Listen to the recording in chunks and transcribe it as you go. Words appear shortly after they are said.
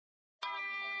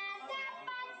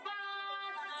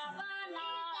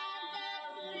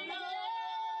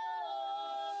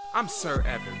I'm Sir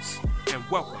Evans, and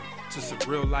welcome to some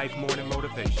real life morning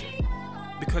motivation.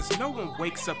 Because no one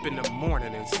wakes up in the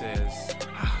morning and says,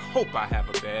 I hope I have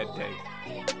a bad day.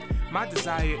 My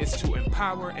desire is to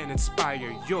empower and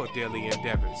inspire your daily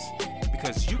endeavors,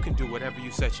 because you can do whatever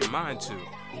you set your mind to.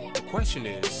 The question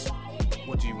is,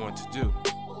 what do you want to do?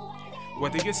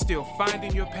 Whether you're still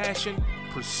finding your passion,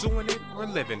 pursuing it, or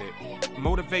living it,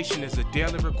 motivation is a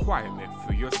daily requirement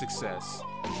for your success.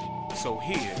 So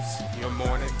here's your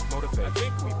morning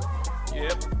motivation.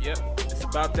 Yep. It's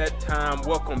about that time.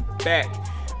 Welcome back,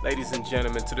 ladies and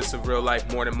gentlemen, to this Real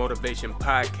Life Morning Motivation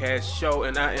Podcast show.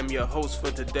 And I am your host for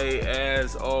today,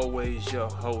 as always, your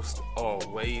host,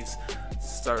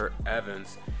 Sir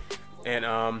Evans.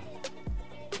 And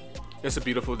it's a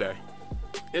beautiful day.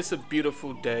 It's a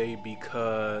beautiful day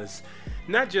because,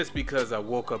 not just because I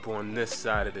woke up on this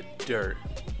side of the dirt,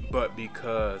 but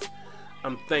because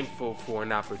I'm thankful for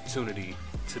an opportunity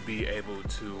to be able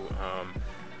to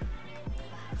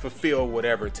fulfill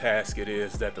whatever task it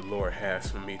is that the Lord has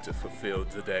for me to fulfill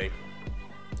today.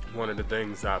 One of the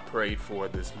things I prayed for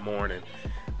this morning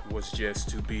was just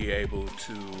to be able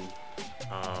to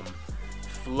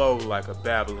flow like a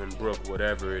babbling brook,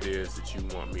 whatever it is that you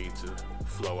want me to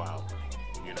flow out.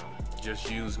 You know,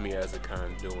 just use me as a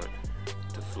conduit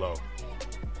to flow.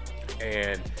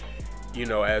 And, you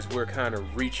know, as we're kind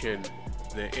of reaching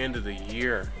the end of the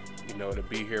year, you know, to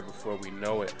be here before we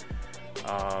know it,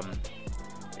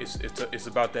 it's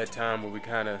about that time where we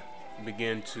kind of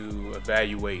begin to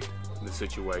evaluate the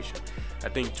situation. I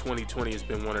think 2020 has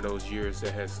been one of those years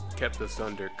that has kept us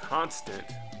under constant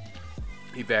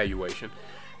evaluation,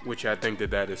 which I think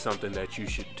that is something that you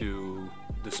should do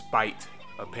despite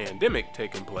a pandemic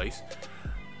taking place,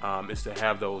 is to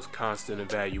have those constant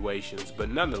evaluations. But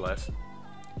nonetheless,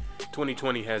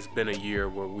 2020 has been a year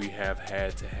where we have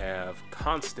had to have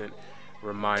constant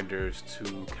reminders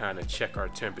to kind of check our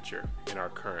temperature in our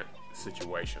current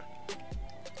situation.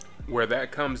 Where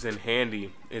that comes in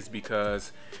handy is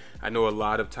because I know a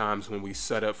lot of times when we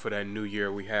set up for that new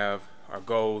year, we have our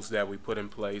goals that we put in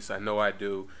place. I know I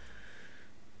do.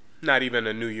 Not even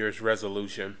a New Year's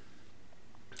resolution.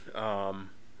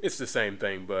 It's the same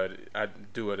thing, but I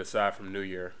do it aside from New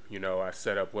Year. You know, I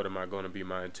set up what am I going to be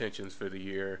my intentions for the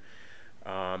year.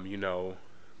 You know,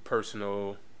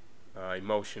 personal,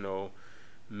 emotional,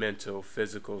 mental,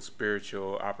 physical,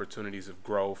 spiritual opportunities of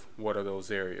growth. What are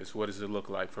those areas? What does it look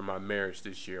like for my marriage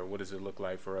this year? What does it look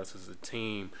like for us as a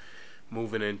team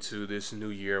moving into this new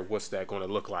year? What's that going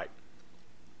to look like?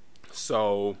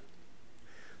 So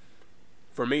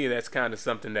for me, that's kind of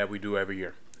something that we do every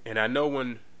year. And I know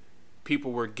when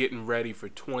people were getting ready for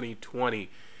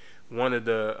 2020, one of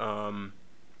the,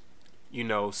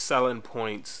 selling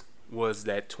points was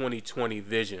that 2020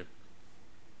 vision.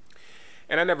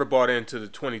 And I never bought into the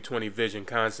 2020 vision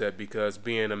concept because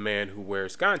being a man who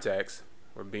wears contacts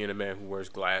or being a man who wears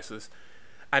glasses,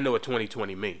 I know what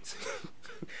 2020 means.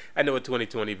 I know what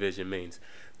 2020 vision means.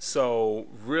 So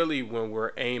really, when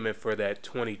we're aiming for that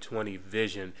 2020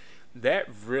 vision, that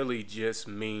really just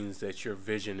means that your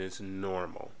vision is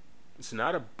normal. It's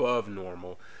not above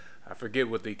normal. I forget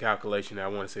what the calculation, I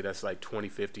want to say that's like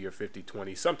 20/50 or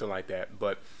 50/20, something like that.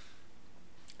 But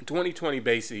 2020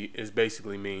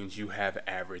 basically means you have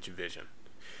average vision.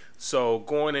 So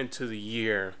going into the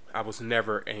year, I was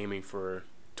never aiming for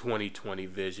 2020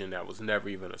 vision. That was never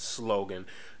even a slogan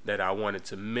that I wanted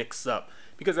to mix up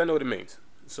because I know what it means.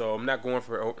 So I'm not going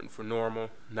for normal,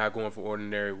 not going for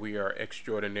ordinary. We are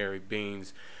extraordinary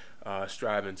beings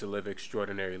striving to live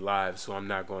extraordinary lives. So I'm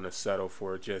not going to settle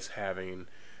for just having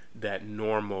that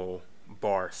normal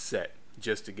bar set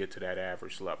just to get to that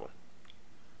average level.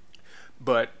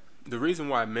 But the reason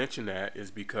why I mention that is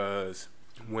because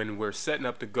when we're setting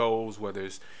up the goals, whether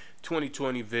it's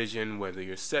 2020 vision, whether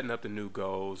you're setting up the new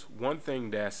goals, one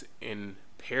thing that's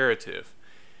imperative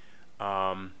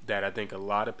that I think a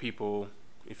lot of people,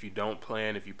 if you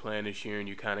plan this year and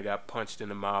you kind of got punched in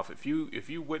the mouth, if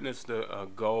you witnessed a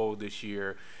goal this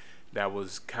year that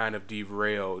was kind of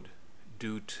derailed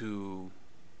due to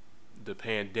the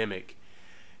pandemic,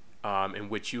 in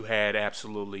which you had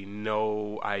absolutely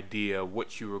no idea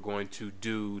what you were going to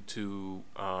do to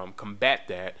combat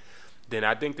that, then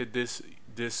I think that this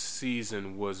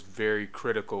season was very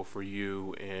critical for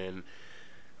you in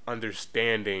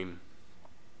understanding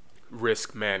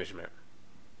risk management.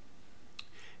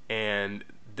 And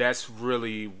that's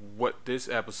really what this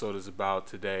episode is about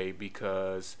today,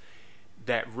 because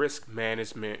that risk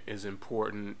management is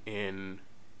important in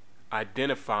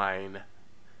identifying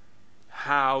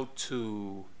how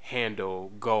to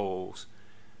handle goals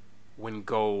when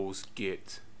goals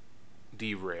get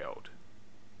derailed.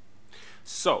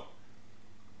 So,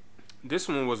 This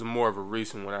one was more of a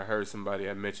recent one. I heard somebody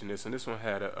had mentioned this, and this one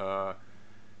had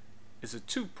it's a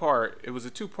two-part. It was a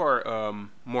two-part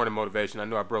morning motivation. I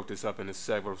know I broke this up into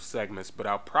several segments, but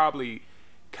I'll probably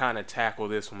kind of tackle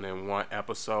this one in one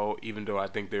episode, even though I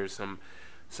think there's some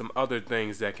other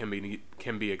things that can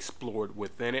be explored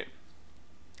within it.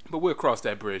 But we'll cross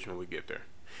that bridge when we get there.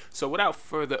 So without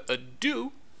further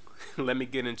ado, let me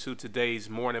get into today's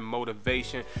morning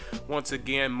motivation. Once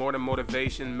again, morning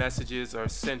motivation messages are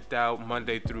sent out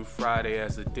Monday through Friday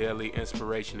as a daily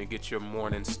inspiration to get your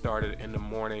morning started in the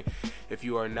morning. If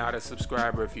you are not a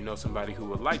subscriber, if you know somebody who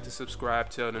would like to subscribe,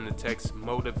 tell them to text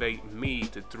Motivate Me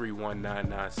to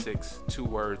 31996. 2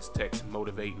 words, text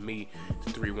Motivate Me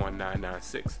to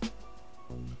 31996.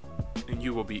 And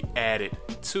you will be added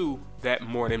to that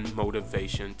morning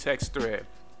motivation text thread.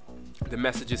 The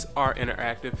messages are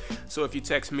interactive, so if you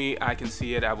text me, I can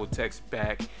see it, I will text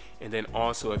back. And then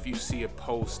also, if you see a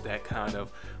post that kind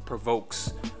of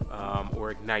provokes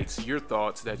or ignites your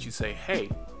thoughts, that you say, hey,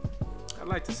 I'd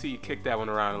like to see you kick that one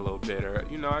around a little bit, or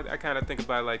I kind of think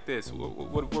about it like this.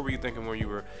 What were you thinking when you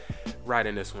were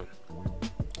writing this one?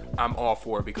 I'm all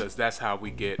for it, because that's how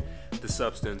we get the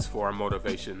substance for our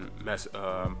motivation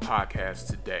podcast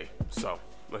today. So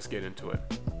let's get into it.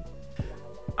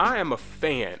 I am a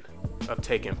fan of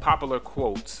taking popular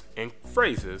quotes and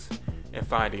phrases and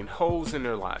finding holes in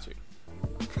their logic.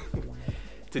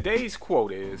 Today's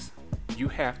quote is, "You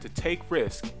have to take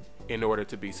risk in order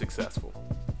to be successful."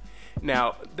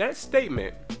 Now, that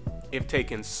statement, if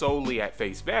taken solely at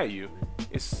face value,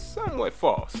 is somewhat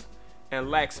false and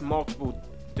lacks multiple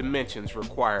dimensions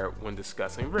required when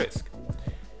discussing risk.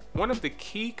 One of the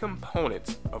key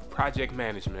components of project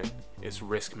management is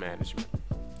risk management.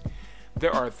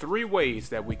 There are 3 ways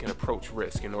that we can approach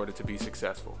risk in order to be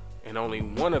successful, and only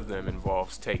one of them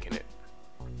involves taking it.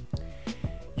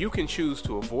 You can choose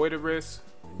to avoid a risk,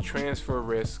 transfer a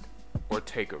risk, or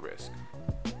take a risk.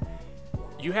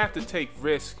 You have to take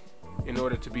risk in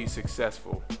order to be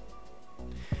successful.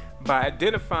 By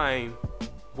identifying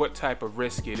what type of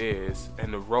risk it is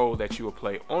and the role that you will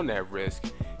play on that risk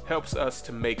helps us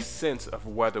to make sense of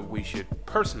whether we should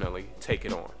personally take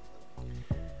it on.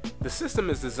 The system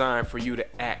is designed for you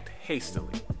to act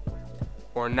hastily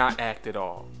or not act at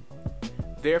all.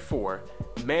 Therefore,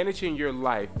 managing your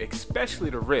life, especially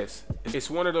the risk,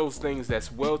 is one of those things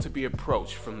that's well to be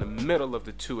approached from the middle of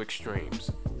the 2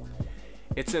 extremes.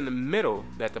 It's in the middle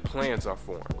that the plans are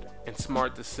formed and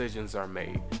smart decisions are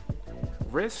made.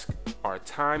 Risks are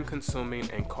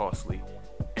time-consuming and costly,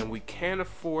 and we can't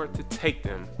afford to take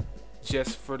them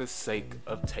just for the sake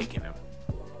of taking them.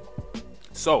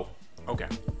 So, okay,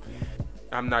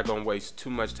 I'm not gonna waste too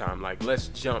much time. Let's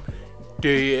jump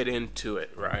dead into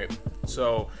it, right?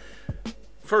 So,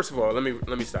 first of all, let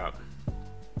me stop.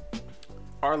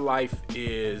 Our life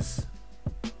is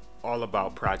all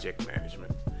about project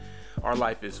management. Our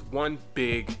life is one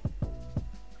big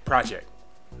project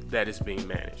that is being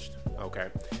managed.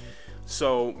 Okay,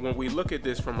 so when we look at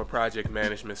this from a project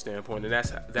management standpoint, and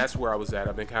that's where I was at.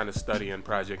 I've been kind of studying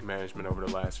project management over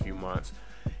the last few months,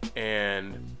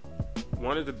 and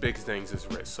one of the big things is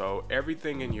risk. So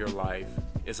everything in your life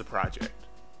is a project.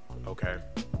 Okay,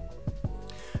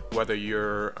 whether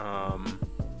you're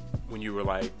when you were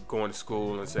going to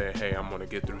school and saying, hey, I'm gonna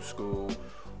get through school,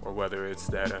 or whether it's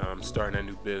that starting a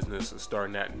new business or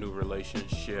starting that new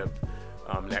relationship.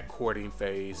 That courting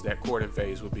phase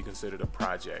would be considered a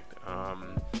project.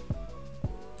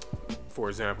 For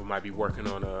example, might be working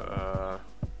on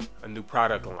a new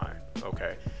product line.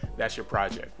 Okay, that's your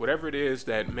project. Whatever it is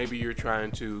that maybe you're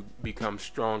trying to become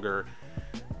stronger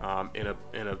in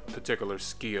a particular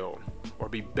skill, or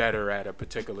be better at a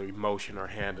particular emotion or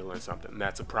handling something,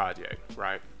 that's a project,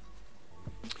 right?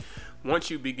 Once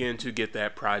you begin to get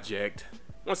that project,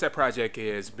 once that project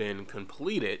has been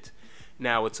completed,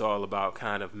 now it's all about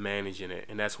kind of managing it,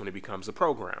 and that's when it becomes a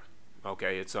program.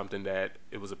 Okay, it's something that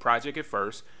it was a project at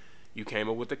first. You came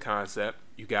up with the concept,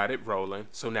 you got it rolling,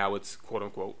 so now it's quote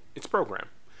unquote, it's program.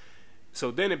 So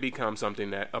then it becomes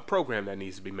a program that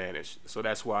needs to be managed. So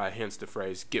that's why, hence the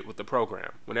phrase, get with the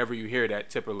program. Whenever you hear that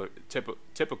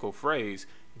typical phrase,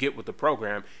 get with the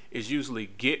program, is usually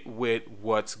get with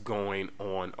what's going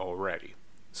on already.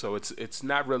 So it's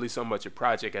not really so much a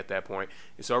project at that point.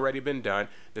 It's already been done.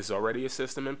 There's already a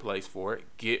system in place for it.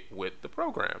 Get with the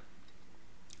program.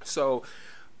 So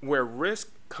where risk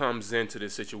comes into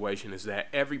this situation is that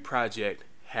every project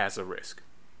has a risk.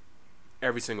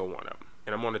 Every single one of them.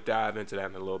 And I'm going to dive into that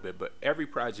in a little bit, but every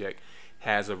project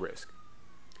has a risk.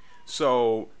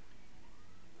 So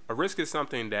a risk is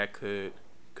something that could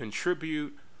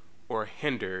contribute or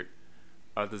hinder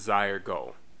a desired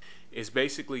goal. It's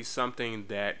basically something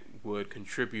that would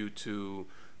contribute to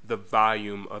the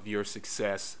volume of your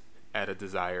success at a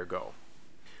desired goal.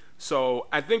 So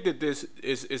I think that this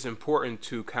is important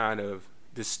to kind of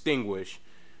distinguish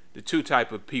the two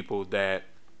type of people that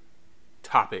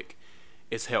topic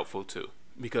is helpful to,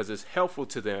 because it's helpful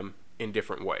to them in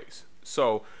different ways.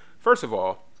 So first of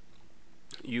all,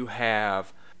 you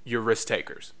have your risk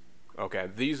takers. Okay,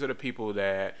 these are the people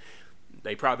that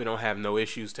they probably don't have no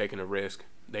issues taking a risk.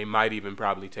 They might even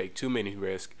probably take too many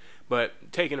risks,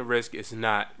 but taking a risk is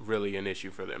not really an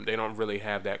issue for them. They don't really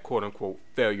have that quote unquote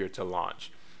failure to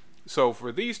launch. So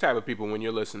for these type of people, when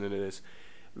you're listening to this,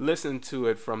 listen to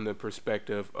it from the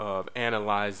perspective of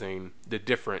analyzing the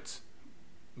difference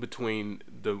between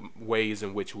the ways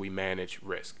in which we manage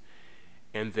risk,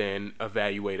 and then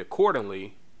evaluate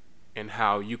accordingly and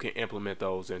how you can implement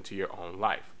those into your own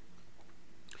life.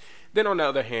 Then on the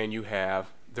other hand, you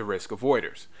have the risk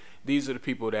avoiders. These are the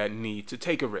people that need to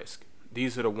take a risk.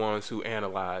 These are the ones who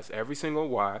analyze every single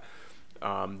why.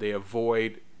 They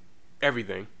avoid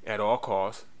everything at all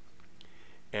costs.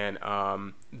 And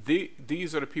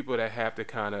these are the people that have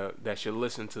to that should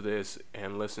listen to this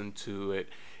and listen to it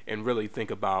and really think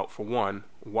about, for one,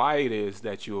 why it is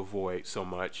that you avoid so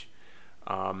much,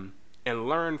 and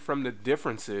learn from the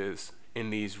differences in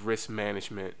these risk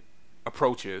management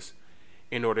approaches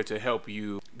in order to help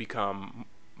you become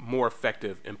more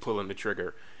effective in pulling the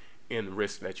trigger in the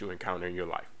risks that you encounter in your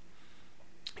life.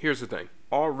 Here's the thing.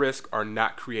 All risks are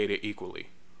not created equally,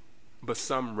 but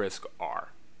some risks are.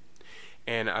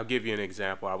 And I'll give you an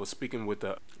example. I was speaking with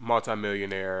a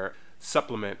multimillionaire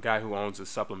supplement guy who owns a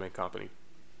supplement company.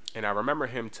 And I remember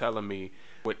him telling me,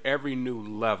 with every new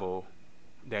level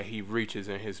that he reaches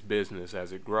in his business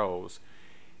as it grows,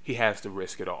 he has to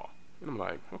risk it all. And I'm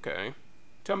like, okay,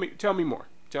 tell me more.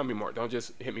 Tell me more. Don't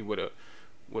just hit me with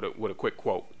a quick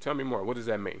quote. Tell me more. What does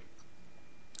that mean?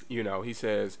 You know, he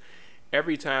says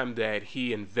every time that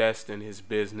he invests in his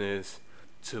business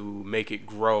to make it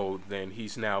grow, then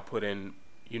he's now putting,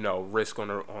 risk on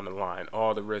the line.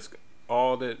 All the risk,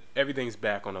 everything's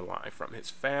back on the line, from his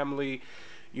family,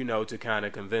 to kind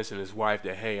of convincing his wife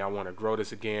that, hey, I want to grow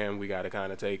this again. We got to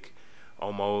kind of take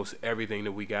almost everything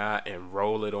that we got and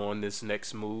roll it on this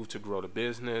next move to grow the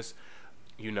business,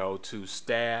 to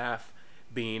staff,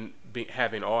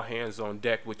 having all hands on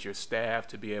deck with your staff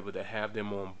to be able to have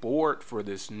them on board for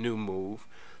this new move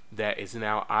that is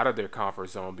now out of their comfort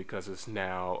zone, because it's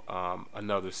now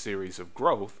another series of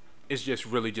growth. It's just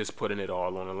really just putting it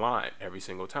all on the line every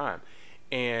single time.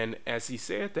 And as he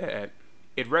said that,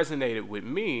 it resonated with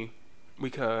me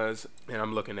because, and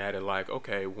I'm looking at it like,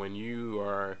 okay, when you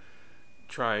are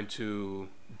trying to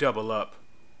double up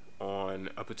on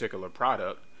a particular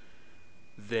product,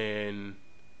 then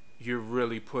you're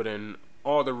really putting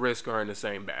all the risk are in the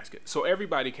same basket. So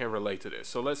everybody can relate to this.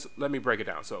 So let me break it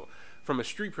down. So from a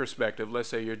street perspective, let's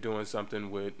say you're doing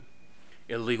something with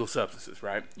illegal substances,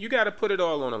 right? You got to put it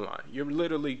all on the line. You're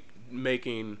literally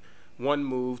making one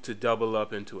move to double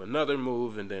up into another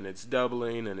move, and then it's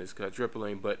doubling and it's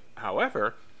quadrupling. But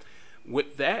however,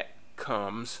 with that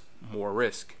comes more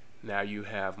risk. Now you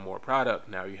have more product.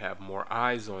 Now you have more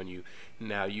eyes on you.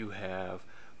 Now you have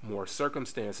more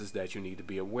circumstances that you need to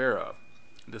be aware of.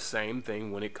 The same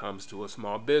thing when it comes to a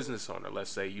small business owner. Let's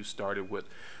say you started with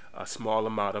a small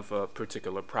amount of a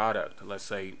particular product. Let's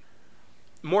say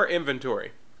more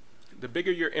inventory. The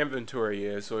bigger your inventory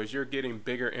is, so as you're getting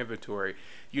bigger inventory,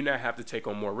 you now have to take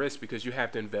on more risk because you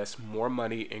have to invest more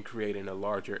money in creating a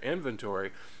larger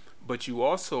inventory. But you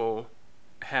also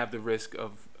have the risk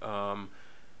of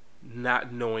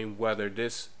not knowing whether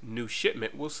this new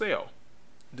shipment will sell,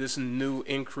 this new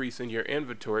increase in your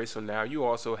inventory. So now you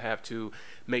also have to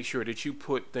make sure that you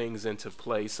put things into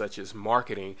place, such as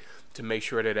marketing, to make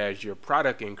sure that as your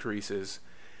product increases,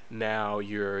 now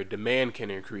your demand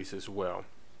can increase as well.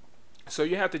 So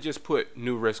you have to just put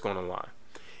new risk on the line.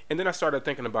 And then I started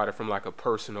thinking about it from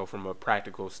from a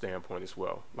practical standpoint as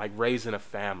well, like raising a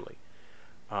family,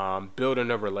 building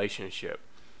a relationship.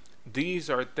 These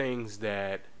are things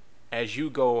that as you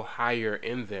go higher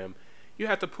in them, you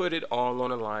have to put it all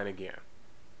on the line again.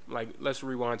 Like, let's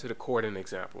rewind to the courting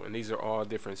example. And these are all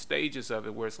different stages of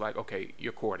it where it's like, okay,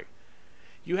 you're courting.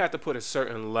 You have to put a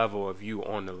certain level of you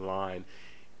on the line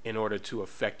in order to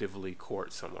effectively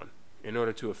court someone, in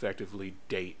order to effectively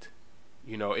date.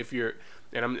 If you're,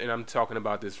 and I'm talking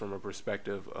about this from a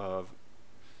perspective of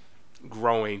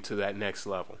growing to that next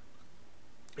level.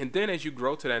 And then as you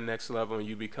grow to that next level and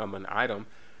you become an item,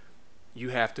 you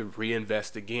have to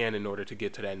reinvest again in order to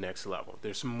get to that next level.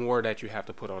 There's more that you have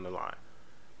to put on the line.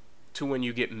 To when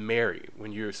you get married,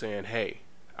 when you're saying, hey,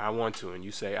 I want to, and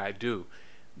you say, I do,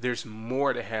 there's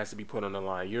more that has to be put on the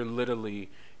line. You're literally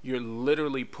you're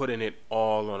literally putting it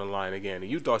all on the line again.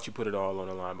 And you thought you put it all on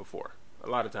the line before. A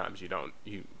lot of times you don't.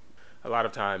 A lot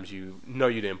of times you know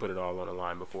you didn't put it all on the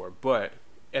line before. But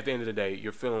at the end of the day,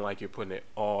 you're feeling like you're putting it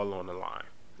all on the line,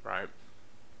 right?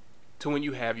 To when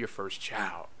you have your first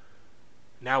child.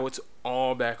 Now it's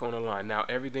all back on the line. Now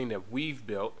everything that we've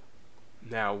built,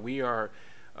 now we are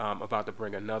about to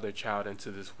bring another child into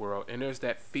this world. And there's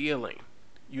that feeling.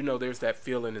 There's that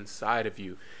feeling inside of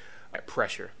you, that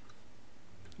pressure.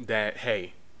 That,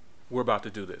 hey, we're about to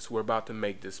do this. We're about to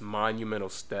make this monumental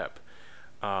step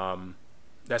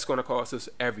that's going to cost us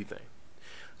everything.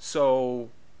 So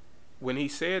when he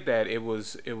said that, it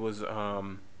was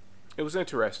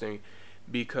interesting,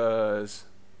 because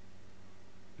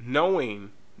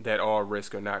knowing that all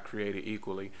risks are not created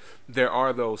equally, there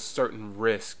are those certain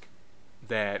risks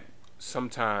that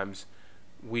sometimes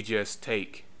we just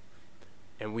take,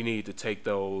 and we need to take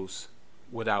those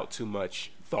without too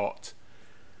much thought.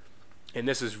 And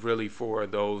this is really for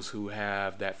those who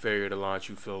have that failure to launch,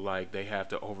 who feel like they have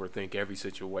to overthink every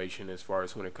situation as far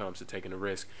as when it comes to taking a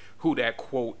risk. Who that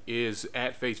quote is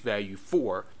at face value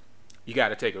for, you got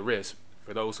to take a risk.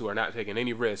 For those who are not taking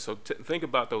any risk, so think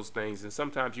about those things. And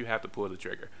sometimes you have to pull the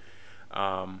trigger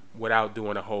without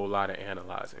doing a whole lot of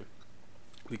analyzing.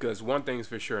 Because one thing's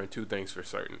for sure and two things for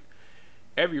certain.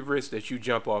 Every risk that you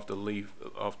jump off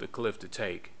the cliff to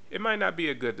take, it might not be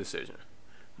a good decision.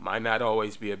 Might not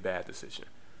always be a bad decision.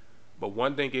 But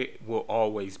one thing it will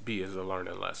always be is a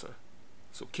learning lesson.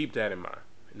 So keep that in mind.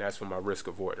 And that's for my risk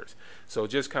avoiders. So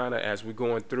just kind of as we're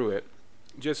going through it,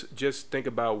 just think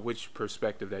about which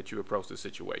perspective that you approach the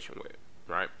situation with,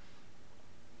 right?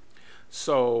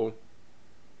 So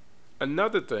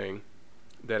another thing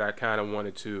that I kind of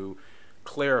wanted to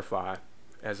clarify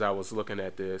as I was looking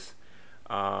at this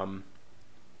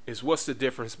is what's the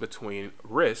difference between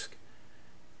risk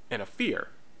and a fear?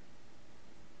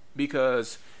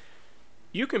 Because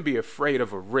you can be afraid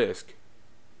of a risk,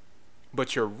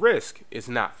 but your risk is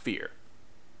not fear.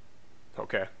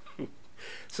 Okay?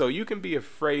 So you can be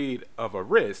afraid of a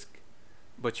risk,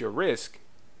 but your risk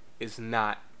is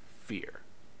not fear.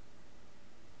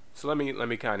 So let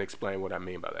me kind of explain what I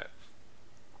mean by that.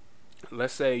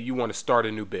 Let's say you want to start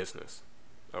a new business.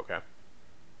 Okay?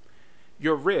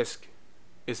 Your risk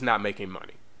is not making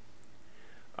money.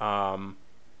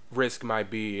 Risk might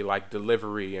be like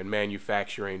delivery and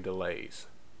manufacturing delays,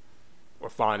 or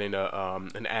finding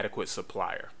an adequate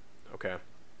supplier. Okay.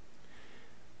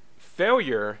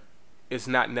 Failure is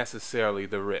not necessarily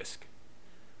the risk,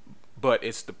 but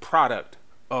it's the product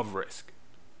of risk.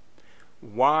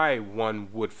 Why one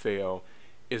would fail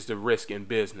is the risk in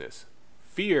business.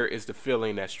 Fear is the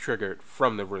feeling that's triggered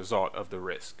from the result of the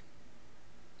risk.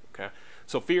 Okay.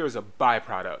 So fear is a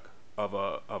byproduct of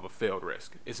a failed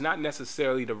risk. It's not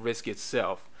necessarily the risk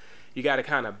itself. You got to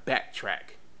kind of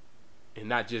backtrack and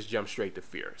not just jump straight to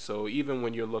fear. So even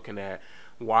when you're looking at,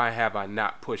 why have I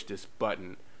not pushed this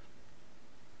button?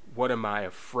 What am I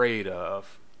afraid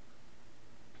of?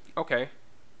 Okay,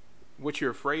 what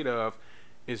you're afraid of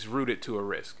is rooted to a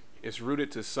risk. It's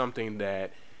rooted to something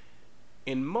that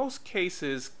in most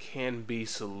cases can be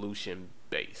solution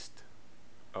based.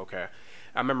 Okay,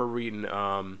 I remember reading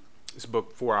this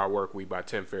book, 4 Hour Work Week by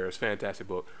Tim Ferriss, fantastic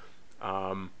book.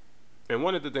 And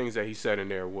one of the things that he said in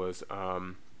there was,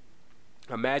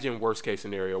 imagine worst case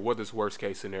scenario. What does worst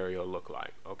case scenario look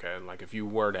like? Okay, like if you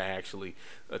were to actually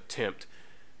attempt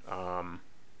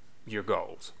your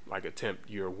goals, like attempt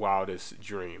your wildest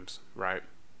dreams, right?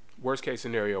 Worst case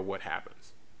scenario, what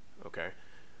happens? Okay,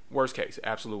 worst case,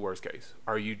 absolute worst case.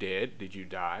 Are you dead? Did you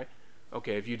die?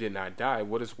 Okay, if you did not die,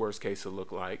 what does worst case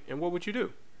look like? And what would you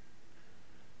do?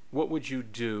 What would you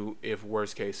do if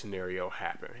worst case scenario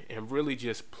happened? And really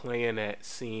just playing that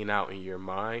scene out in your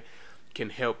mind can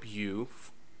help you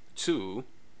to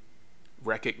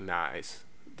recognize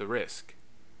the risk.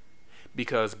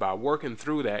 Because by working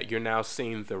through that, you're now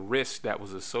seeing the risk that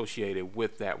was associated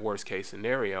with that worst case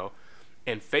scenario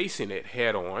and facing it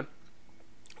head on.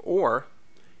 Or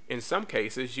in some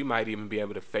cases, you might even be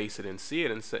able to face it and see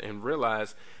it and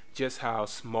realize just how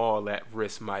small that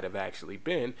risk might have actually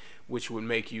been, which would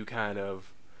make you kind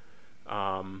of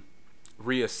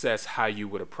reassess how you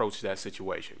would approach that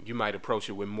situation. You might approach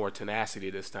it with more tenacity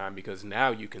this time, because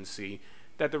now you can see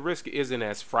that the risk isn't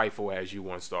as frightful as you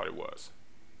once thought it was.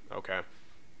 Okay,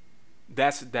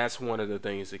 that's one of the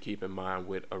things to keep in mind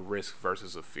with a risk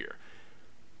versus a fear.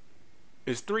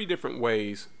 There's 3 different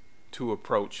ways to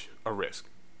approach a risk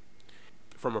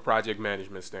from a project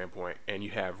management standpoint, and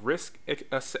you have risk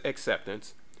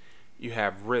acceptance, you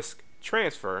have risk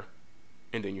transfer,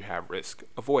 and then you have risk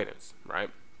avoidance, right?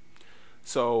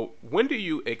 So when do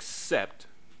you accept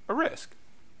a risk?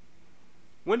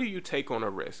 When do you take on a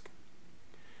risk?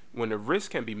 When the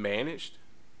risk can be managed,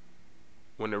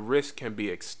 when the risk can be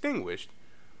extinguished,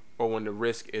 or when the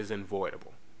risk is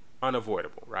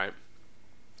unavoidable, right?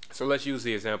 So let's use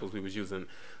the examples we was using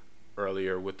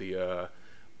earlier with the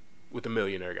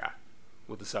millionaire guy,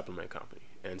 with the supplement company,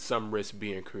 and some risk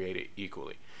being created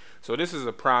equally. So this is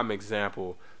a prime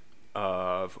example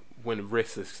of when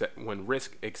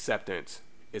risk acceptance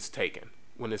is taken,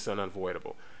 when it's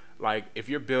unavoidable. Like if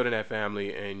you're building that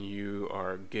family and you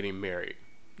are getting married.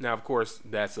 Now, of course,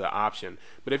 that's an option.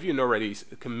 But if you're already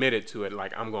committed to it,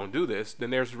 like I'm going to do this, then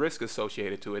there's risk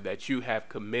associated to it that you have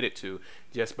committed to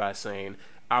just by saying,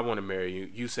 I want to marry you.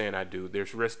 You saying I do.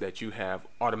 There's risk that you have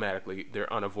automatically.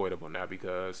 They're unavoidable now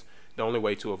because the only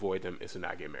way to avoid them is to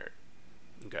not get married.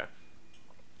 Okay.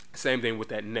 Same thing with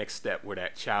that next step where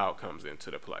that child comes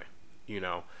into the play,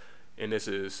 and this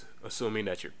is assuming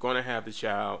that you're going to have the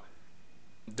child.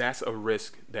 That's a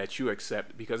risk that you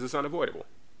accept because it's unavoidable.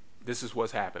 This is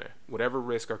what's happening. Whatever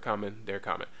risks are coming, they're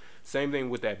coming. Same thing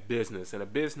with that business. In a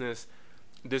business,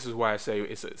 this is why I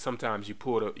say sometimes you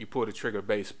pull the trigger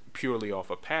based purely off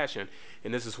of passion,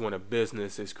 and this is when a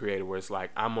business is created where it's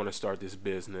like, I'm going to start this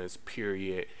business,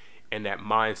 period. And that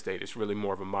mind state is really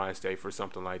more of a mind state for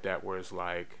something like that where it's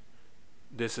like,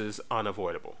 this is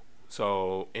unavoidable.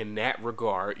 So in that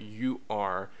regard, you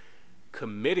are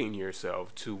committing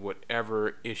yourself to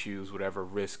whatever issues, whatever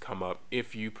risks come up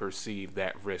if you perceive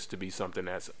that risk to be something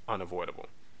that's unavoidable.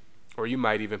 Or you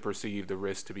might even perceive the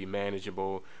risk to be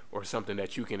manageable or something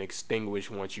that you can extinguish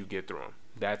once you get through them.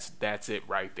 That's it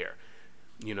right there.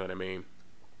 You know what I mean?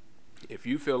 If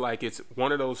you feel like it's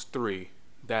one of those three,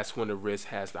 that's when the risk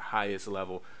has the highest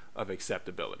level of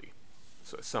acceptability.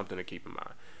 So it's something to keep in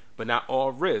mind. But not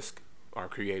all risks are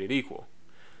created equal.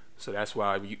 So that's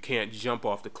why you can't jump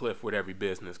off the cliff with every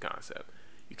business concept.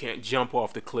 You can't jump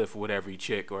off the cliff with every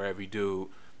chick or every dude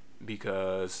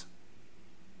because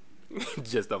it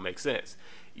just don't make sense.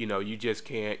 You just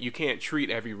can't treat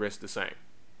every risk the same.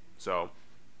 So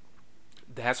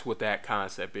that's what that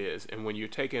concept is. And when you're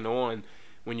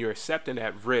accepting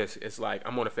that risk, it's like,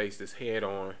 I'm going to face this head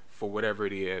on for whatever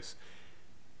it is.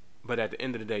 But at the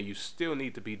end of the day, you still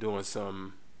need to be doing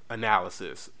some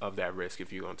analysis of that risk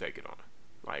if you're going to take it on.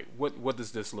 Like, what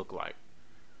does this look like?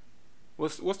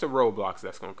 What's the roadblocks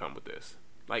that's going to come with this?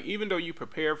 Like, even though you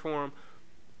prepare for them,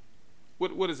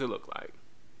 what does it look like?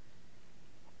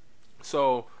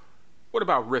 So, what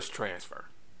about risk transfer?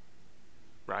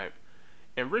 Right?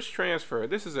 And risk transfer,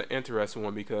 this is an interesting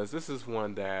one because this is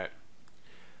one that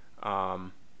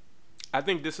I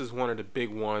think this is one of the big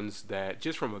ones that,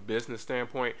 just from a business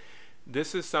standpoint,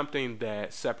 this is something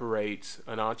that separates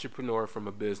an entrepreneur from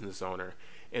a business owner.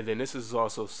 And then this is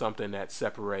also something that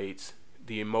separates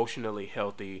the emotionally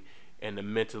healthy and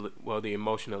the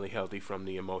emotionally healthy from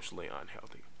the emotionally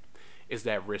unhealthy. Is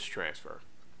that risk transfer.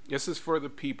 This is for the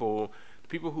people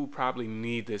who probably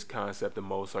need this concept the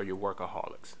most are your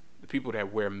workaholics, the people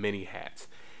that wear many hats.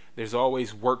 There's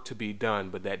always work to be done,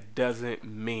 but that doesn't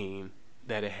mean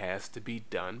that it has to be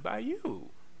done by you.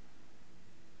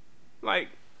 Like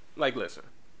listen,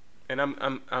 and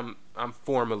I'm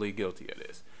formally guilty of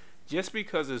this. Just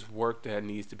because it's work that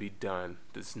needs to be done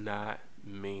does not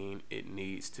mean it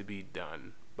needs to be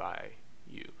done by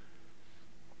you.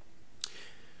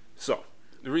 So,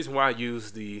 the reason why I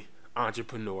use the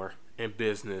entrepreneur and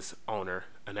business owner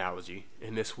analogy,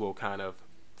 and this will kind of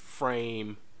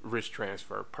frame risk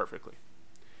transfer perfectly.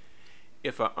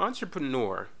 If an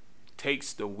entrepreneur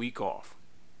takes the week off,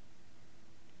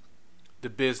 the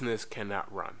business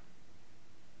cannot run.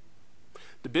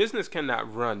 The business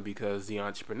cannot run because the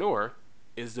entrepreneur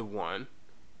is the one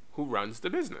who runs the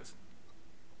business.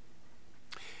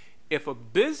 If a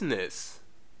business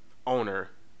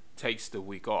owner takes the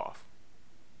week off,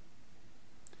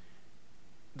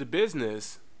 the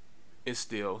business is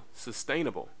still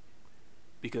sustainable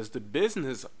because the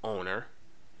business owner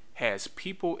has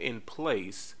people in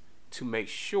place to make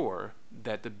sure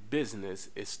that the business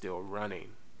is still running.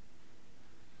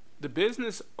 The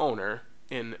business owner,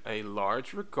 in a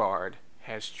large regard,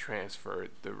 has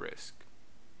transferred the risk.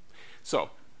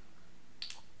 So,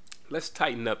 let's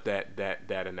tighten up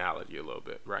that analogy a little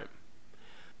bit, right?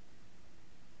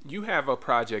 You have a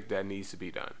project that needs to be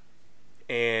done,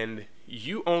 and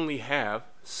you only have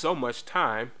so much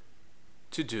time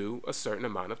to do a certain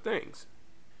amount of things.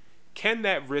 Can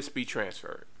that risk be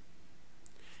transferred?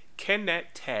 Can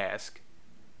that task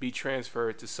be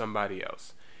transferred to somebody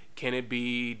else? Can it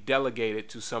be delegated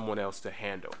to someone else to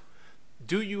handle?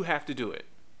 Do you have to do it?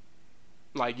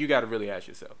 Like, you got to really ask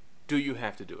yourself, do you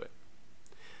have to do it?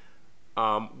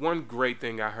 One great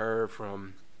thing I heard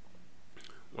from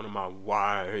one of my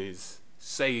wise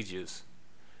sages,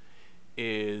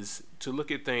 is to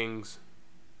look at things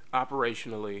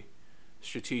operationally,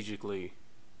 strategically,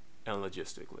 and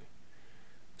logistically.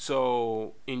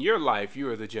 So in your life, you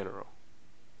are the general.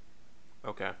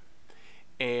 Okay.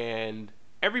 And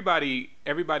everybody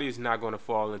is not going to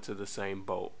fall into the same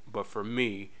boat. But for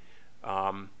me,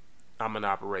 I'm an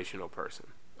operational person.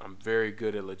 I'm very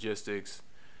good at logistics.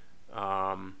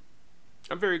 I'm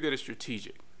very good at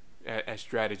at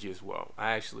strategy as well.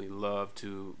 I actually love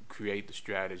to create the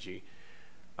strategy.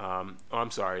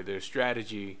 There's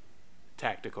strategy,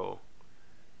 tactical,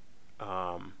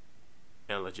 and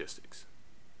logistics.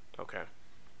 Okay.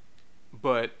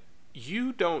 But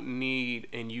you don't need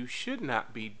and you should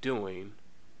not be doing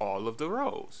all of the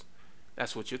roles.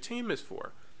 That's what your team is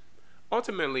for.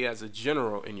 Ultimately, as a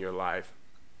general in your life,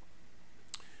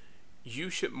 you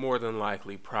should more than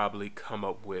likely probably come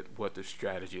up with what the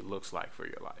strategy looks like for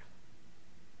your life.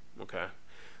 Okay?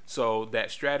 So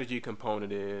that strategy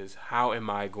component is, how am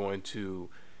I going to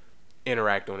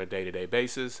interact on a day-to-day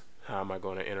basis? How am I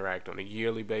going to interact on a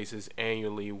yearly basis,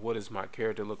 annually? What does my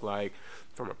character look like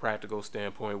from a practical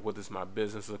standpoint? What does my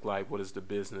business look like? What does the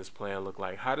business plan look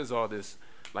like? How does all this,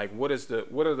 like, what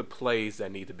are the plays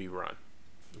that need to be run?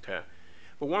 Okay.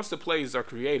 But once the plays are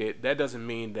created, that doesn't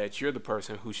mean that you're the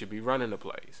person who should be running the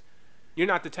plays. You're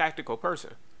not the tactical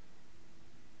person.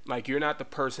 Like, you're not the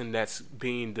person that's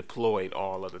being deployed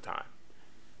all of the time.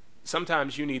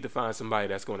 Sometimes you need to find somebody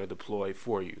that's going to deploy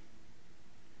for you.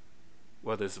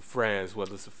 Whether it's friends,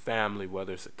 whether it's a family,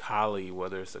 whether it's a colleague,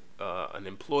 whether it's an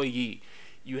employee,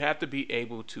 you have to be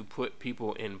able to put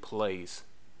people in place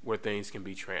where things can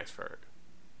be transferred.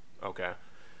 Okay?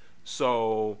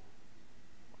 So,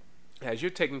 as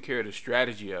you're taking care of the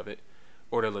strategy of it,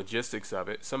 or the logistics of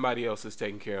it, somebody else is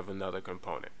taking care of another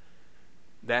component.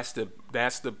 That's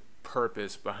the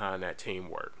purpose behind that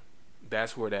teamwork.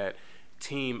 That's where that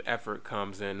team effort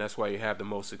comes in. That's why you have the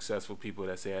most successful people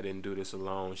that say, I didn't do this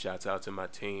alone. Shouts out to my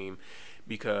team,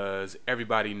 because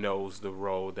everybody knows the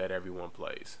role that everyone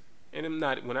plays. And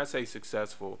when I say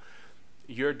successful,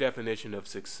 your definition of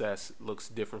success looks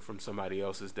different from somebody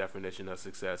else's definition of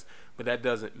success, but that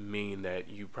doesn't mean that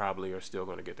you probably are still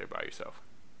going to get there by yourself.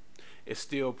 It's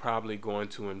still probably going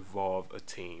to involve a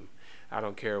team. I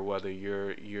don't care whether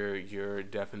your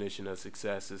definition of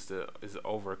success is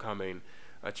overcoming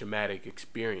a traumatic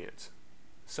experience.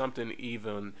 Something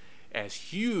even as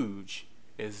huge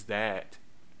as that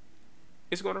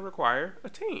is going to require a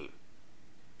team.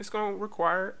 It's going to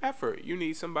require effort. You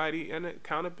need somebody, an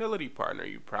accountability partner.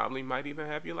 You probably might even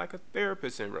have like a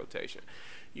therapist in rotation.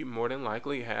 You more than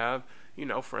likely have,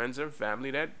 friends and family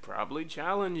that probably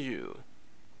challenge you.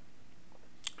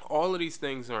 All of these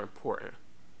things are important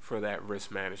for that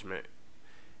risk management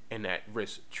and that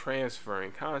risk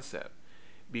transferring concept,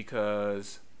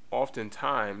 because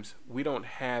oftentimes we don't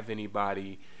have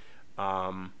anybody,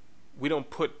 we don't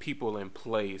put people in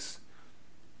place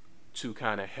to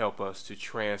kind of help us to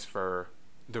transfer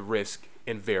the risk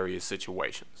in various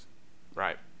situations,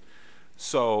 right?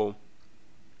 So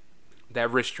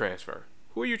that risk transfer,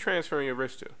 who are you transferring your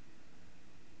risk to?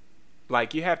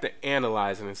 Like, you have to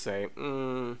analyze it and say,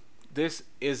 this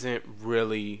isn't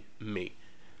really me.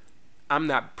 I'm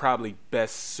not probably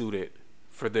best suited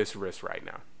for this risk right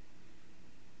now.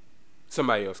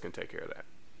 Somebody else can take care of that.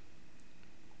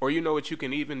 Or you know what you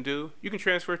can even do? You can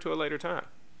transfer it to a later time.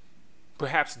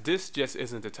 Perhaps this just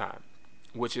isn't the time,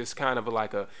 which is kind of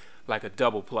like a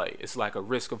double play. It's like a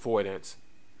risk avoidance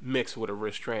mixed with a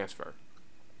risk transfer.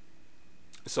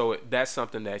 So that's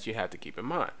something that you have to keep in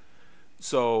mind.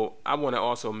 So I want to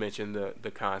also mention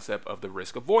the concept of the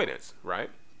risk avoidance, right?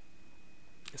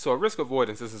 So a risk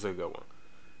avoidance, this is a good one.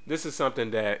 This is something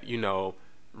that,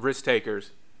 risk takers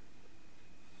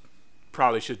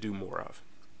probably should do more of.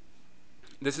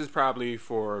 This is probably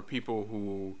for people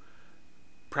who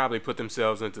probably put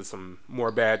themselves into some more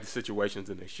bad situations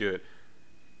than they should.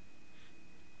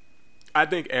 I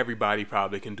think everybody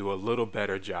probably can do a little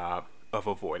better job of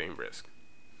avoiding risk.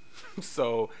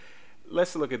 So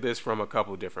let's look at this from a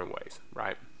couple different ways,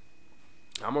 right?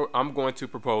 I'm going to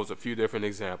propose a few different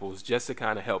examples just to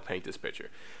kind of help paint this picture.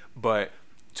 But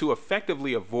to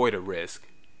effectively avoid a risk,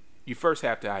 you first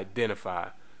have to identify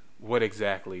what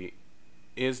exactly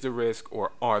is the risk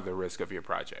or are the risk of your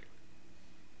project.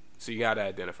 So you got to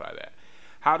identify that.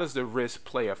 How does the risk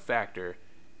play a factor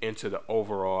into the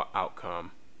overall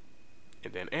outcome?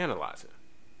 And then analyze it,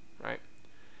 right?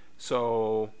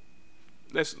 So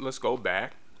let's go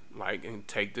back, and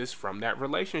take this from that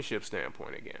relationship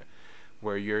standpoint again,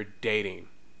 where you're dating,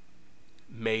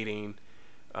 mating,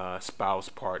 spouse,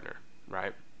 partner,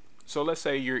 right? So let's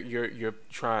say you're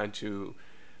trying to,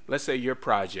 let's say your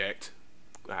project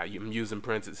I'm using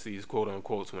parentheses, quote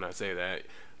unquote, when I say that.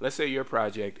 Let's say your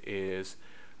project is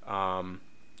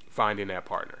finding that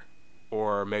partner.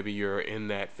 Or maybe you're in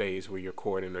that phase where you're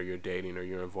courting or you're dating or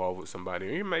you're involved with somebody.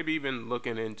 Or you maybe even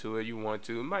looking into it. You want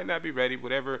to. It might not be ready.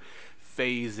 Whatever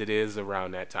phase it is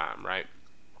around that time, right?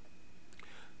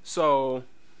 So,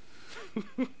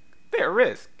 they're a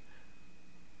risk.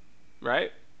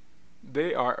 Right?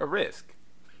 They are a risk.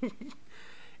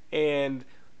 And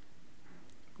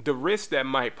the risk that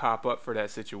might pop up for that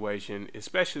situation,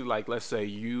 especially like let's say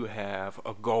you have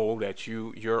a goal that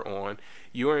you're on,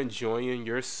 you're enjoying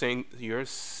your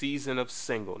season of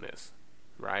singleness,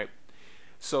 right?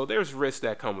 So there's risks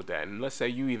that come with that. And let's say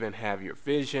you even have your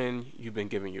vision, you've been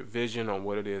given your vision on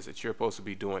what it is that you're supposed to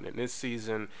be doing in this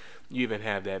season. You even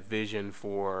have that vision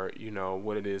for,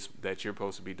 what it is that you're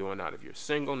supposed to be doing out of your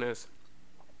singleness.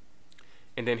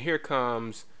 And then here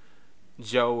comes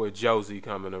Joe or Josie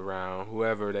coming around,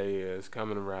 whoever they is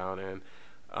coming around, and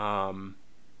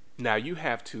now you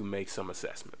have to make some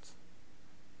assessments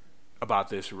about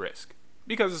this risk,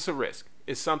 because it's a risk.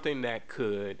 It's something that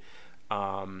could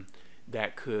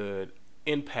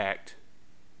impact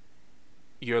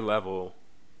your level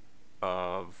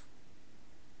of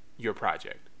your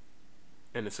project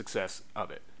and the success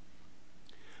of it.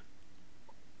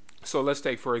 So let's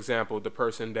take, for example, the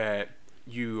person that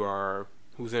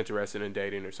who's interested in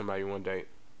dating, or somebody you want to date.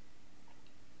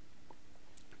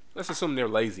 Let's assume they're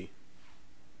lazy.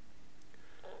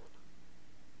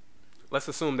 Let's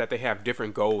assume that they have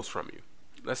different goals from you.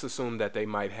 Let's assume that they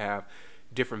might have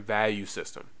different value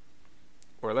system.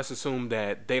 Or let's assume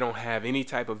that they don't have any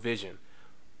type of vision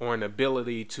or an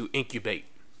ability to incubate.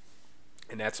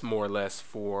 And that's more or less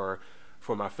for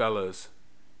my fellas,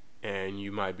 and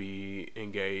you might be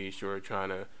engaged or trying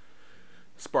to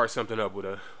spark something up with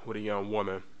a young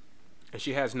woman, and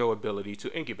she has no ability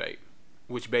to incubate,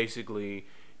 which basically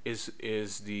is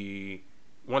the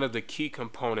one of the key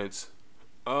components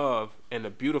of, and the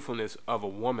beautifulness of, a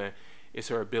woman is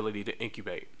her ability to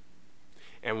incubate.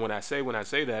 And when I say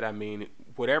that, I mean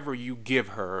whatever you give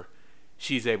her,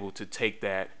 she's able to take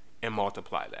that and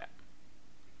multiply that.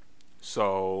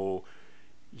 So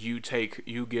you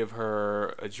give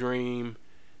her a dream,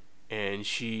 and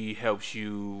she helps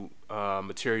you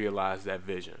materialize that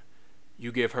vision.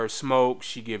 You give her smoke,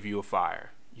 she give you a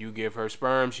fire. You give her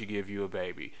sperm, she give you a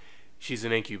baby. She's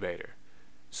an incubator.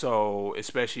 So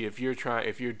especially if you're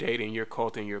dating, you're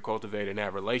cultivating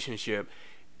that relationship,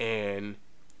 and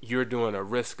you're doing a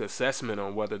risk assessment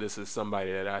on whether this is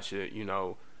somebody that I should,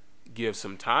 give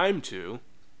some time to,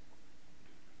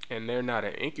 and they're not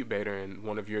an incubator, and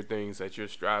one of your things that you're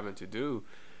striving to do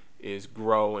is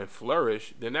grow and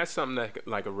flourish, then that's something that,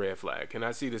 like a red flag. Can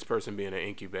I see this person being an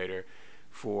incubator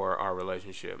for our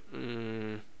relationship?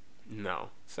 No.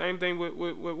 Same thing with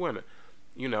women.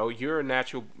 You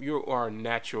are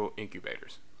natural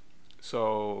incubators.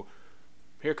 So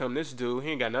here come this dude. He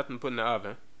ain't got nothing to put in the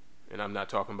oven, and I'm not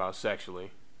talking about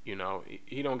sexually. He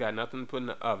don't got nothing to put in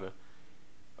the oven.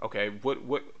 Okay,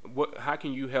 what? How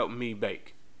can you help me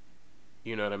bake?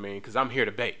 You know what I mean? Because I'm here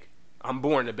to bake. I'm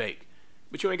born to bake.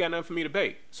 But you ain't got nothing for me to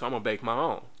bake, so I'm gonna bake my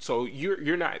own. So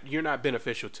you're not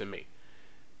beneficial to me.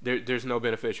 There's no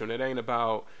beneficial. And it ain't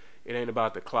about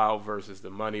the clout versus the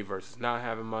money versus not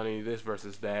having money, this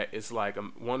versus that. It's like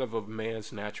one of a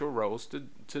man's natural roles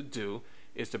to do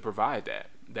is to provide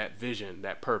that vision,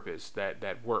 that purpose,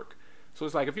 that work. So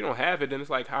it's like, if you don't have it, then it's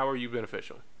like, how are you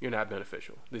beneficial? You're not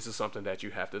beneficial. This is something that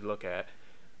you have to look at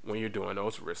when you're doing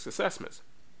those risk assessments,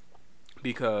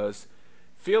 because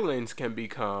feelings can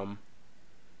become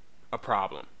a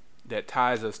problem that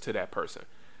ties us to that person,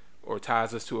 or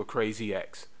ties us to a crazy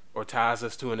ex, or ties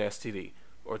us to an STD,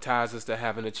 or ties us to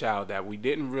having a child that we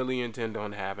didn't really intend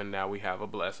on having. Now we have a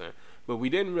blessing, but we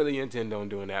didn't really intend on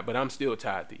doing that. But I'm still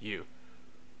tied to you.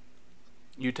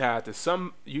 You tied to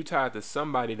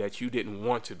somebody that you didn't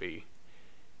want to be,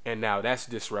 and now that's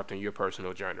disrupting your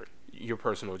personal journey.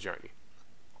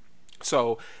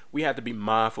 So we have to be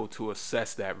mindful to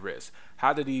assess that risk.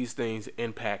 How do these things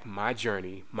impact my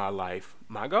journey, my life,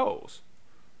 my goals?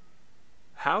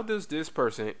 How does this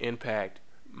person impact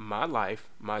my life,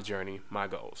 my journey, my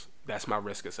goals? That's my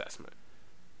risk assessment.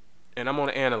 And I'm going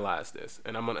to analyze this,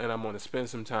 and I'm going to spend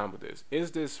some time with this.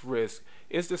 Is this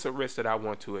a risk that I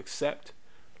want to accept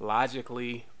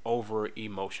logically over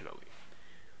emotionally?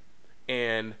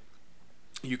 And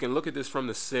you can look at this from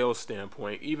the sales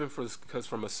standpoint, because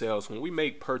from a sales, when we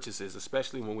make purchases,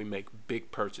 especially when we make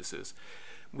big purchases,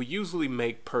 we usually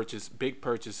make big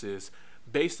purchases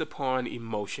based upon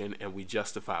emotion, and we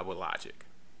justify with logic.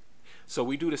 So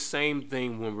we do the same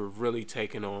thing when we're really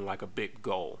taking on like a big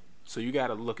goal. So you got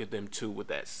to look at them too with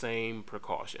that same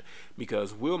precaution,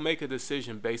 because we'll make a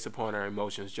decision based upon our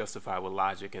emotions justified with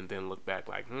logic and then look back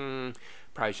like,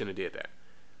 probably shouldn't have did that.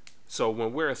 So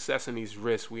when we're assessing these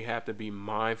risks, we have to be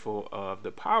mindful of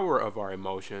the power of our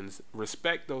emotions,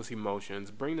 respect those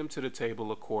emotions, bring them to the table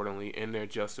accordingly in their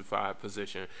justified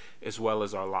position, as well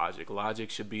as our logic. Logic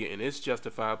should be in its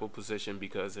justifiable position,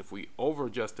 because if we over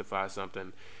justify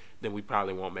something, then we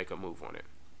probably won't make a move on it.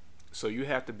 So you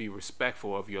have to be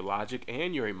respectful of your logic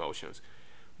and your emotions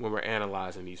when we're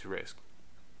analyzing these risks.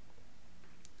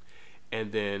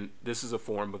 And then this is a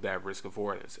form of that risk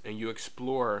avoidance. And you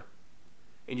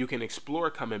can explore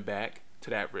coming back to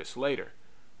that risk later.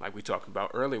 Like we talked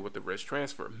about earlier with the risk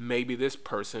transfer. Maybe this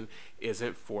person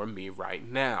isn't for me right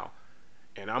now.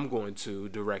 And I'm going to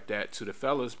direct that to the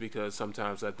fellas, because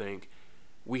sometimes I think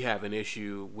we have an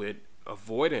issue with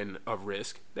avoiding a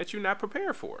risk that you're not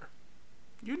prepared for.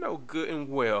 You know good and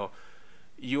well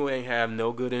you ain't have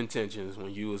no good intentions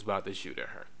when you was about to shoot at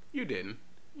her. You didn't.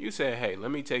 You said, hey, let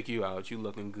me take you out. You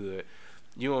looking good.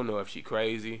 You don't know if she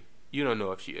crazy. You don't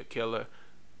know if she a killer.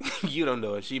 You don't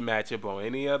know if she match up on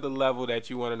any other level that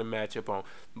you wanted to match up on.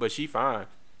 But she fine.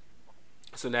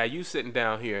 So now you sitting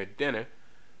down here at dinner.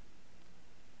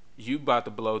 You about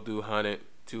to blow through 100,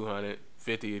 200,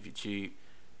 50 if you cheat,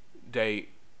 date,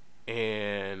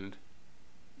 and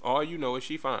all you know is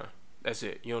she fine. That's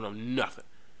it. You don't know nothing.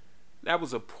 That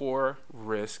was a poor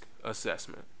risk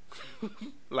assessment.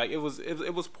 Like it was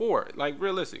poor. Like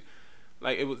realistic.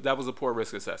 That was a poor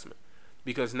risk assessment.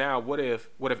 Because now what if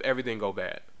everything go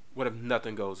bad? What if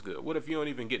nothing goes good? What if you don't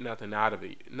even get nothing out of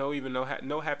it? No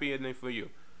happy ending for you.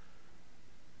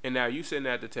 And now you sitting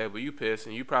at the table, you pissed,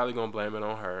 and you probably gonna blame it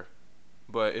on her.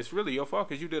 But it's really your fault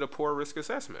because you did a poor risk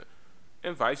assessment.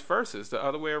 And vice versa, it's the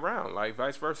other way around. Like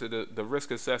vice versa, the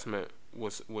risk assessment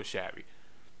was shabby.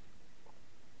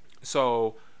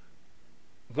 So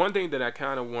one thing that I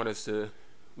kind of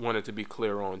wanted to be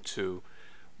clear on too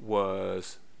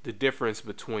was the difference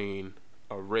between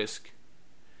a risk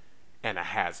and a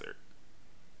hazard.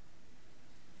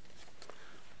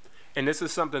 And this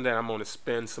is something that I'm going to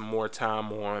spend some more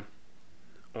time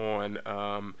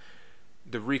on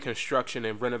the reconstruction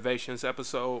and renovations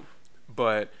episode.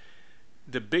 But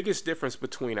the biggest difference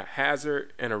between a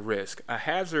hazard and a risk: a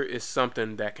hazard is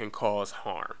something that can cause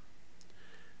harm.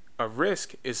 A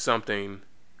risk is something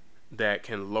that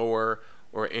can lower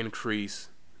or increase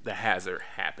the hazard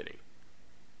happening.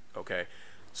 Okay,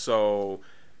 so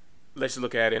let's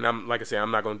look at it. And I'm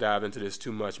not going to dive into this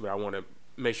too much, but I want to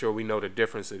make sure we know the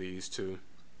difference of these two.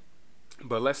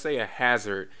 But let's say a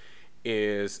hazard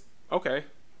is, okay,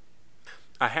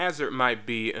 a hazard might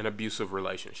be an abusive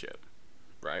relationship,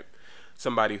 right?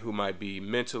 Somebody who might be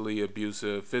mentally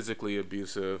abusive, physically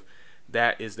abusive,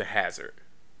 that is the hazard.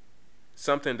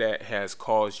 Something that has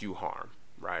caused you harm,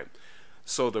 right?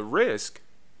 So the risk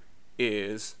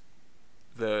is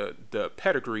the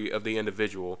pedigree of the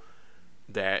individual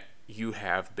that you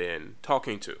have been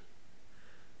talking to.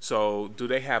 So do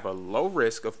they have a low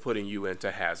risk of putting you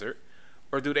into hazard,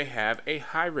 or do they have a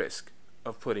high risk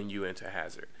of putting you into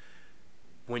hazard?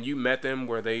 When you met them,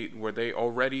 were they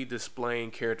already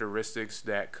displaying characteristics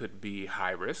that could be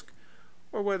high risk,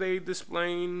 or were they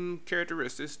displaying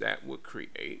characteristics that would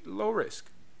create low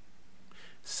risk?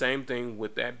 Same thing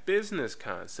with that business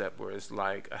concept, where it's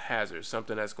like a hazard,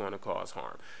 something that's going to cause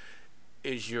harm.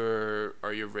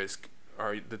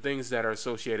 Are the things that are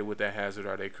associated with that hazard,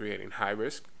 are they creating high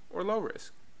risk or low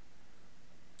risk?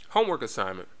 Homework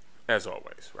assignment, as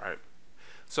always, right?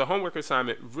 So homework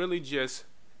assignment, really just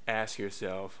ask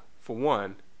yourself, for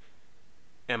one,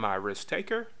 am I a risk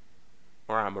taker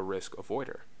or I'm a risk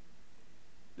avoider?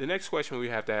 The next question we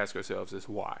have to ask ourselves is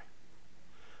why?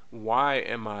 Why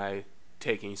am I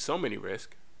taking so many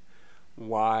risks?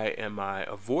 Why am I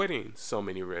avoiding so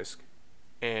many risks?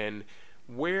 And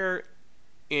where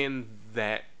in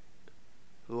that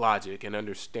logic and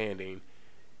understanding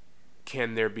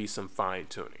can there be some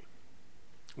fine-tuning?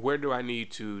 Where do I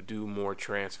need to do more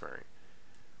transferring?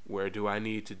 Where do I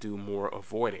need to do more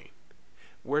avoiding?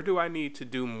 Where do I need to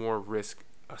do more risk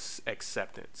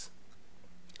acceptance?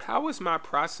 How has my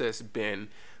process been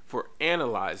for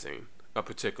analyzing a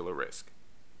particular risk?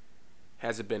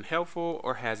 Has it been helpful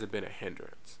or has it been a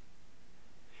hindrance?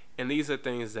 And these are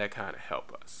things that kind of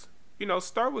help us.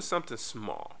 Start with something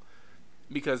small,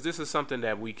 because this is something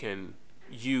that we can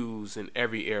use in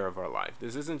every area of our life.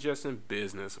 This isn't just in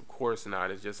business, of course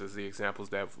not. It's just as the examples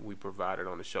that we provided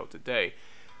on the show today.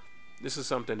 This is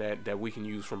something that we can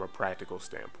use from a practical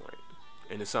standpoint.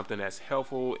 And it's something that's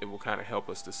helpful. It will kind of help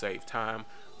us to save time,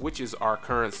 which is our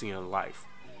currency in life.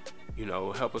 It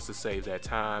will help us to save that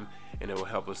time, and it will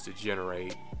help us to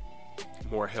generate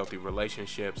more healthy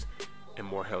relationships, and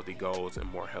more healthy goals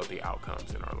and more healthy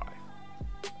outcomes in our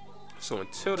life. So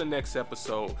until the next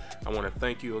episode, I want to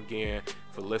thank you again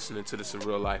for listening to the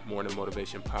Surreal Life Morning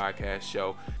Motivation Podcast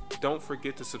show. Don't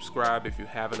forget to subscribe if you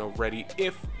haven't already.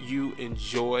 If you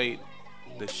enjoyed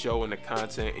the show and the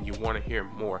content and you want to hear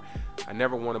more, I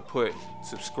never want to put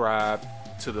subscribe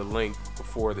to the link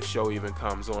before the show even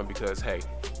comes on, because hey,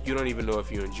 you don't even know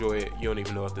if you enjoy it. You don't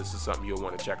even know if this is something you'll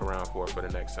want to check around for the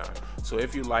next time. So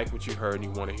if you like what you heard and you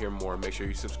want to hear more, make sure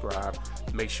you subscribe.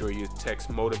 Make sure you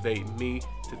text Motivate Me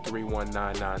to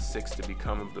 31996 to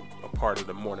become a part of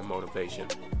the Morning Motivation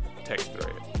text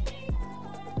thread.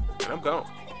 And I'm gone.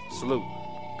 Salute.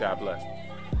 God bless.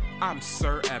 I'm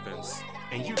Sir Evans,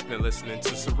 and you've been listening to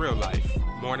Surreal Life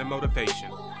Morning Motivation.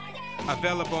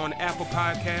 Available on Apple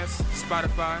Podcasts,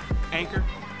 Spotify, Anchor,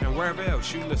 and wherever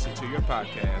else you listen to your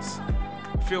podcasts.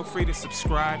 Feel free to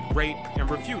subscribe, rate, and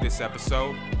review this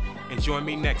episode. And join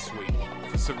me next week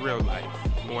for Surreal Life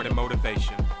Morning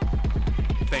Motivation.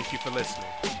 Thank you for listening.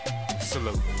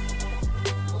 Salute.